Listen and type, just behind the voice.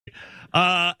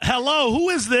Hello, who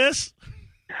is this?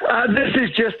 This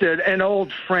is just an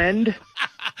old friend.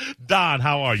 Don,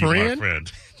 how are you, my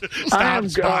friend? Stop,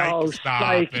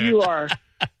 Spike, you are...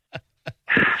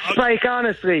 Spike,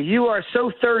 honestly, you are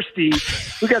so thirsty.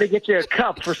 We got to get you a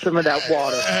cup for some of that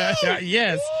water.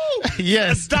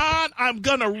 Yes. Don, I'm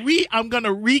gonna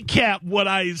recap what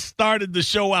I started the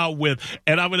show out with,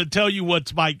 and I'm gonna tell you what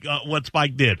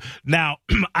Spike did. Now,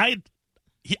 I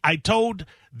told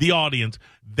the audience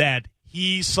that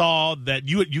he saw that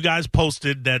you guys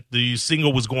posted that the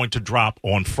single was going to drop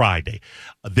on Friday.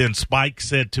 Then Spike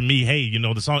said to me, hey, you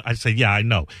know the song? I said, yeah, I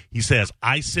know. He says,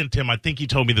 I sent him, I think he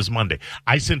told me this Monday,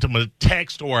 I sent him a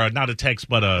text, or not a text,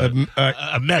 but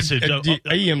a message.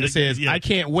 that says, I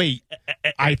can't wait,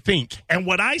 I think. And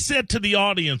what I said to the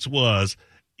audience was,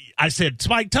 I said,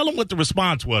 Spike, tell him what the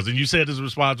response was. And you said his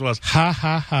response was, ha,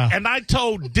 ha, ha. And I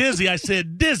told Dizzy, I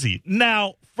said, Dizzy,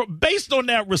 now, based on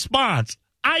that response,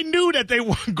 I knew that they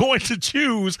were going to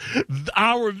choose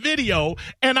our video,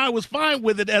 and I was fine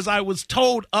with it, as I was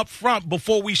told up front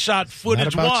before we shot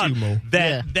footage one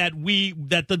that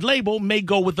the label may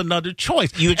go with another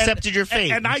choice. You accepted your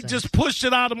fate. And I just pushed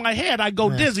it out of my head. I go,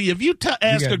 Dizzy, if you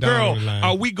ask a girl,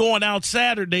 are we going out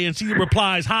Saturday, and she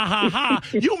replies, ha, ha, ha,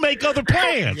 you make other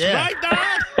plans, right, Don?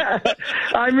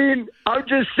 I mean, I'm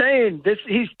just saying,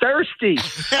 he's thirsty.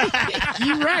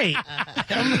 You're right.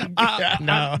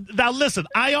 Now, listen,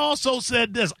 I also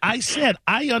said this. I said,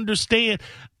 I understand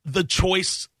the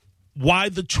choice, why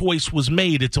the choice was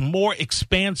made. It's a more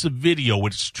expansive video.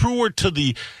 It's truer to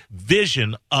the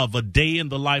vision of a day in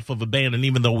the life of a band. And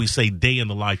even though we say day in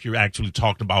the life, you're actually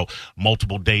talking about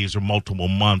multiple days or multiple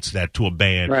months that to a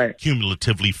band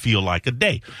cumulatively feel like a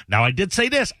day. Now, I did say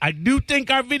this. I do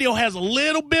think our video has a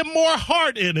little bit more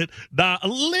heart in it, a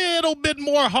little bit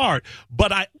more heart,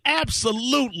 but I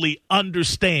absolutely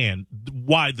understand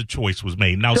why the choice was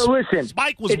made. Now, so listen,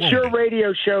 Spike was it's your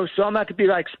radio show, so I'm not going to be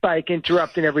like Spike,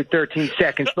 interrupting every 13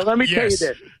 seconds. But let me tell you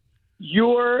this.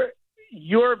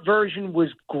 Your version was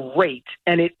great,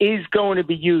 and it is going to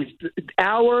be used.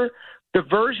 The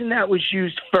version that was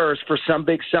used first for Some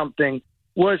Big Something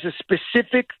was a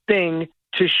specific thing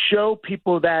to show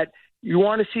people that you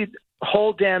want to see the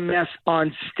whole damn mess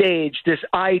on stage, this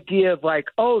idea of like,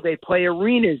 oh, they play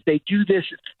arenas, they do this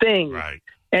thing. Right.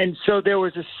 And so there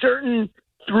was a certain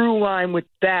through line with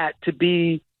that to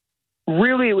be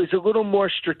really, it was a little more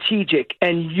strategic,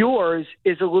 and yours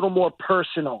is a little more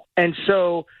personal. And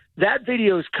so that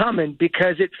video is coming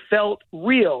because it felt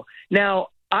real. Now,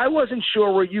 I wasn't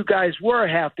sure where you guys were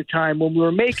half the time when we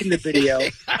were making the video.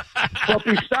 But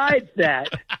besides that,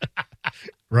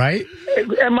 right?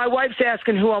 And my wife's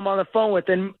asking who I'm on the phone with,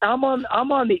 and I'm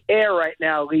on the air right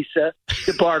now, Lisa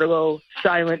DeBartolo,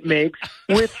 Silent Miggs,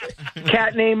 with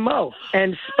cat named Mo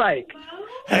and Spike.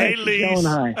 Hey,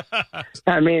 Lisa.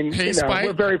 I mean, hey, Spike.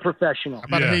 We're very professional.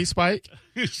 Hey, Spike.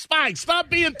 Spike, stop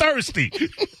being thirsty.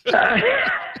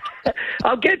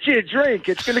 I'll get you a drink.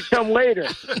 It's going to come later.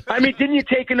 I mean, didn't you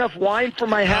take enough wine for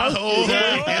my house?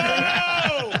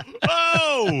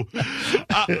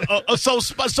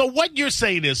 So what you're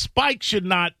saying is Spike should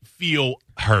not feel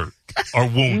hurt or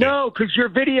wounded. No, because your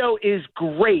video is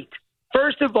great.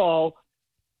 First of all,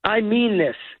 I mean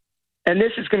this, and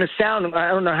this is going to sound, I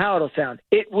don't know how it'll sound.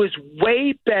 It was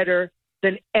way better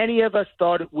than any of us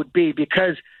thought it would be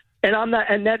because,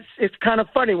 it's kind of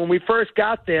funny. When we first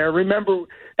got there, remember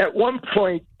at one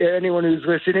point, anyone who's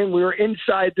listening, we were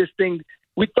inside this thing.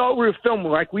 We thought we were filming,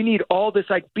 like we need all this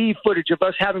like B footage of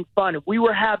us having fun. We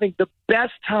were having the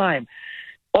best time.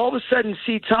 All of a sudden,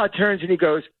 Todd turns and he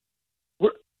goes,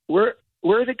 where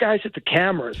are the guys at the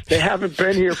cameras? They haven't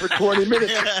been here for 20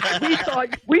 minutes.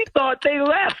 We thought they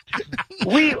left.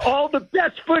 All the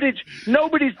best footage,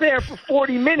 nobody's there for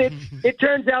 40 minutes. It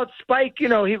turns out Spike, he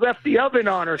left the oven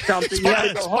on or something. He had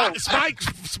to go home.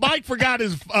 Spike forgot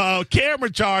his camera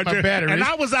charger, and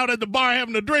I was out at the bar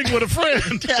having a drink with a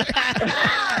friend.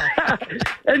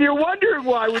 And you're wondering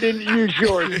why we didn't use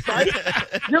yours, Spike.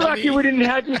 You're lucky we didn't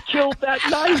have you killed that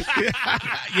night.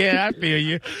 Yeah, I feel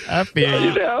you.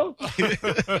 You know?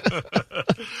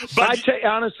 But I tell you,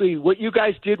 honestly, what you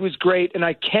guys did was great, and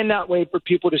I cannot wait for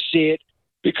people to see it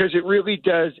because it really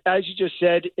does. As you just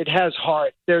said, it has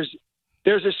heart. There's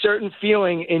a certain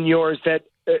feeling in yours that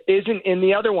isn't in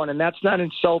the other one, and that's not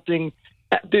insulting.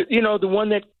 The one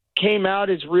that came out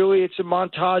is really, it's a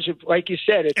montage of, like you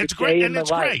said, it's great, and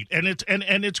it's great, and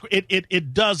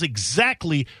it does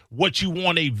exactly what you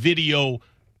want a video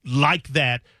like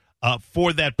that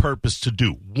for that purpose to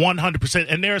do 100%.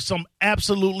 And there are some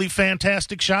absolutely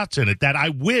fantastic shots in it that I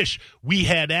wish we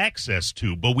had access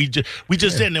to, but we just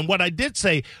didn't. And what I did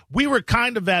say, we were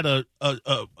kind of at a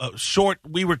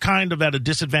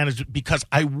disadvantage because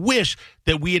I wish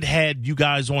that we had you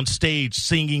guys on stage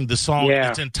singing the song in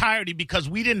its entirety, because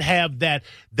we didn't have that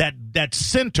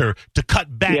center to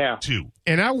cut back to.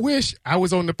 And I wish I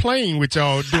was on the plane with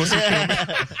y'all doing some filming.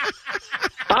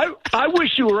 I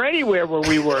wish you were anywhere where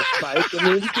we were, Spike. I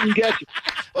mean, we can get you.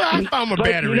 Well, I found my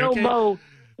battery. You know, Mo,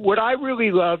 what I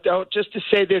really loved, just to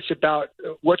say this about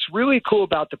what's really cool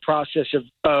about the process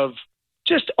of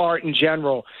just art in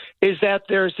general, is that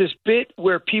there's this bit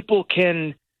where people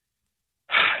can,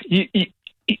 you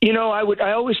know,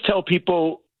 I always tell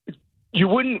people, you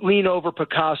wouldn't lean over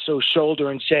Picasso's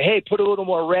shoulder and say, hey, put a little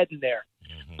more red in there.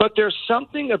 But there's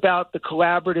something about the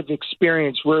collaborative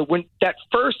experience where when that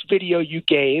first video you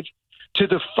gave to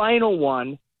the final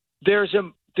one, there's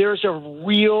a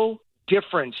real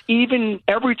difference. Even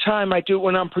every time I do it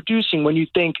when I'm producing, when you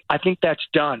think, I think that's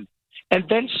done. And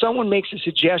then someone makes a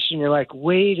suggestion, you're like,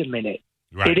 wait a minute,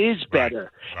 it is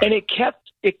better. Right. And it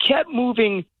kept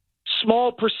moving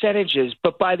small percentages,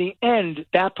 but by the end,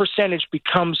 that percentage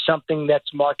becomes something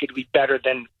that's markedly better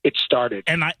than it started.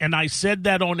 And I said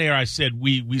that on air. I said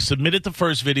we submitted the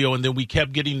first video, and then we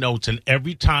kept getting notes, and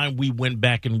every time we went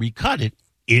back and recut it,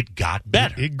 it got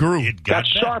better. It grew. It got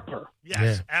sharper.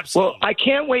 Yes, absolutely. Well, I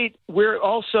can't wait.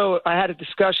 I had a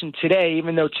discussion today,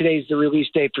 even though today's the release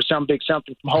date for Some Big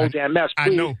Something from Whole Damn Mess.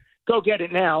 Please, I know. Go get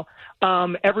it now.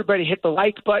 Everybody hit the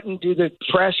like button, do the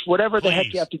press, whatever the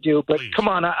heck you have to do. But come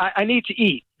on, I need to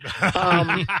eat.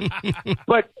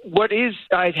 But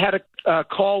I had a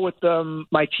call with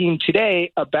my team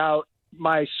today about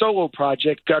my solo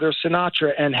project, Gutter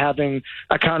Sinatra, and having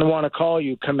I Kind of Want to Call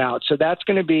You come out. So that's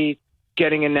going to be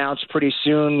getting announced pretty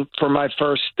soon for my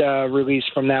first release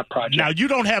from that project. Now, you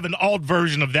don't have an alt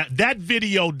version of that. That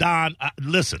video, Don,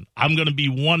 listen, I'm going to be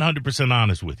 100%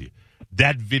 honest with you.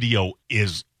 That video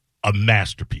is a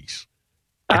masterpiece.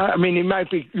 I mean, you might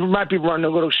be running a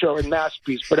little short in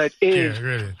masterpiece, but it is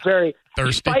very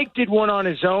thirsty. Spike did one on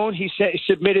his own. He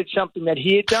submitted something that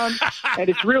he had done, and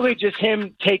it's really just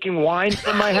him taking wine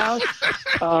from my house.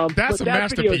 That's a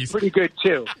masterpiece. Video is pretty good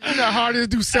too. You know how hard it is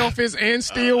to do selfies and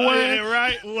steal wine? Yeah,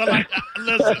 right. Well,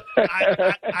 listen,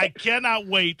 I cannot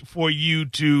wait for you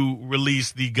to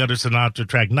release the Gutter Sinatra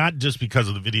track, not just because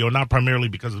of the video, not primarily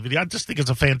because of the video. I just think it's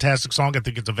a fantastic song. I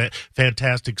think it's a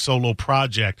fantastic solo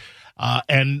project.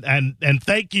 And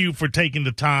thank you for taking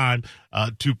the time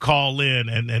to call in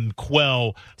and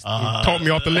quell. Talk me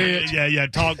off the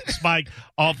ledge. Talk Spike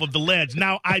off of the ledge.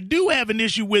 Now, I do have an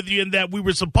issue with you in that we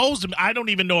were supposed to. I don't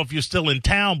even know if you're still in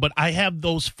town, but I have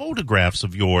those photographs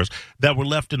of yours that were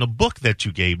left in a book that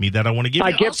you gave me that I want to give you.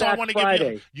 I get back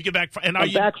Friday. You get back, and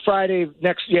I'm back Friday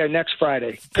next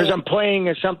Friday because I'm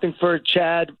playing something for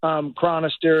Chad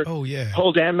Chronister. Oh yeah,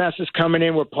 Whole Damn Mess is coming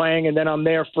in. We're playing, and then I'm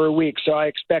there for a week. So I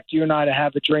expect you and I to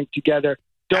have a drink together.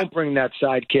 Don't bring that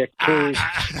sidekick, please.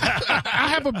 I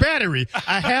have a battery.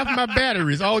 I have my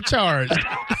batteries all charged.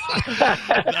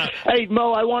 Hey,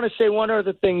 Mo, I want to say one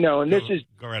other thing, though, and this is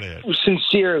go right ahead.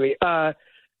 Sincerely.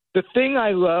 The thing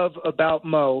I love about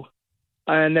Mo,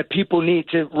 and that people need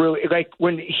to really, like,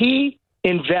 when he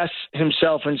invests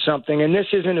himself in something, and this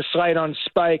isn't a slight on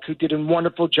Spike, who did a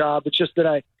wonderful job. It's just that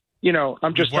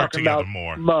I'm just talking about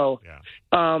more. Mo.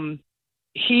 Yeah.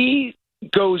 He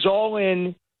goes all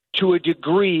in to a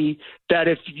degree that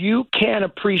if you can't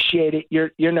appreciate it,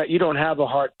 you don't have a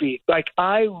heartbeat. Like,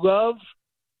 I love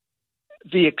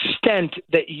the extent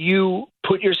that you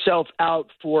put yourself out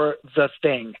for the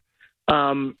thing.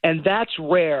 And that's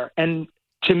rare. And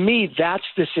to me, that's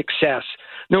the success.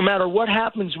 No matter what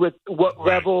happens with what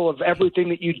level of everything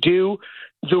that you do,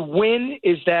 the win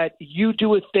is that you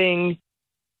do a thing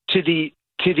to the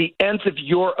nth of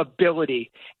your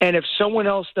ability. And if someone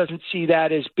else doesn't see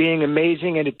that as being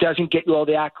amazing and it doesn't get you all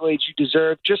the accolades you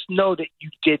deserve, just know that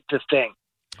you did the thing.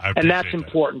 And that's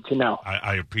important to know.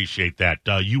 I appreciate that.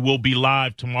 You will be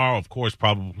live tomorrow, of course,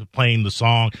 probably playing the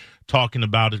song, talking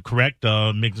about it, correct?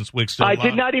 Miggs and Swig still I live?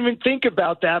 did not even think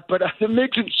about that, but on the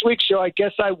Miggs and Swig show, I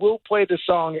guess I will play the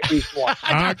song at least once.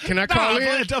 Can I call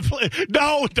in?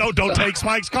 No, don't take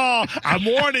Spike's call. I'm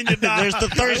warning you now. There's the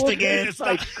thirst again.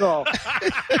 Spike's call.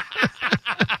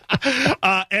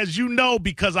 As you know,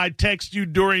 because I text you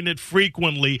during it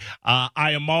frequently,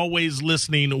 I am always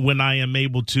listening when I am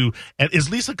able to. And is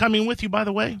Lisa coming with you, by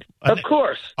the way? Of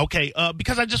course. Okay,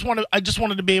 because I just wanted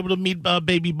to be able to meet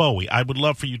Baby Bowie. I would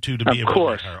love for you two to be able to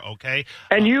meet her. Okay,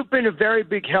 and you've been a very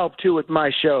big help too with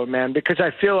my show, man. Because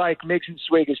I feel like Miggs and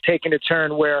Swig has taken a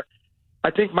turn where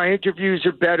I think my interviews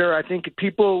are better. I think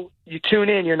people, you tune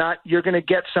in, you're going to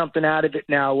get something out of it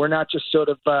now. We're not just sort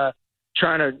of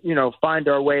trying to, find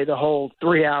our way the whole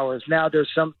 3 hours. Now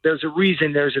there's a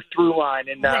reason, there's a through line.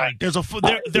 And right. There's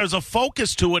a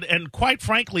focus to it. And quite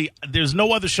frankly, there's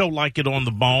no other show like it on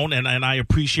the Bone. And I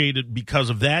appreciate it because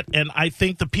of that. And I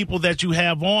think the people that you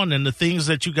have on and the things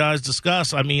that you guys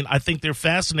discuss, I mean, I think they're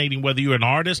fascinating, whether you're an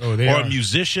artist or a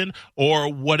musician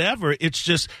or whatever. It's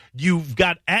just, you've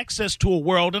got access to a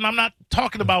world. And I'm not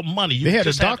talking about money. They had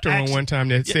a doctor on one time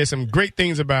that said some great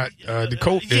things about the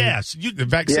COVID. Yes. The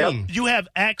vaccine. You have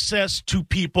access to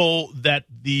people that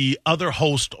the other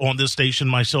hosts on this station,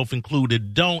 myself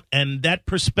included, don't. And that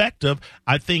perspective,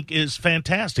 I think, is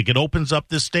fantastic. It opens up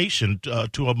this station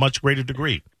to a much greater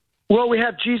degree. Well, we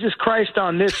have Jesus Christ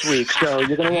on this week, so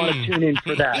you're going to want to tune in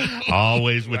for that.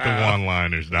 Always with the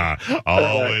one-liners, Don.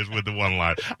 Always with the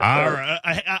one-liners. All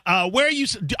right. Where are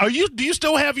you? Do you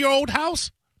still have your old house?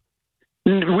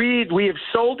 We have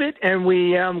sold it, and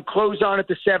we close on it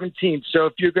the 17th. So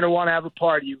if you're going to want to have a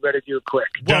party, you better do it quick.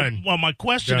 Well, my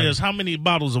question is, how many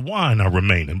bottles of wine are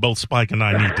remaining? Both Spike and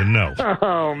I need to know.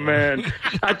 Oh man,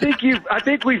 I think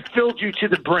we've filled you to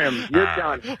the brim. You're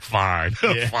done. Fine,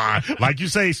 fine. Like you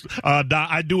say,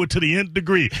 I do it to the nth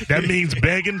degree. That means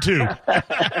begging too. All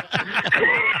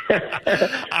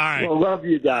right. Well, love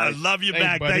you guys. I love you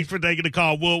back. Thanks for taking the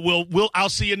call. I'll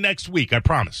see you next week. I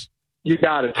promise. You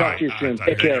got it. Talk to you soon.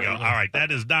 Take care. All right.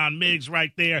 That is Don Miggs right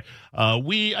there.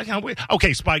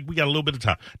 Okay, Spike, we got a little bit of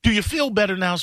time. Do you feel better now,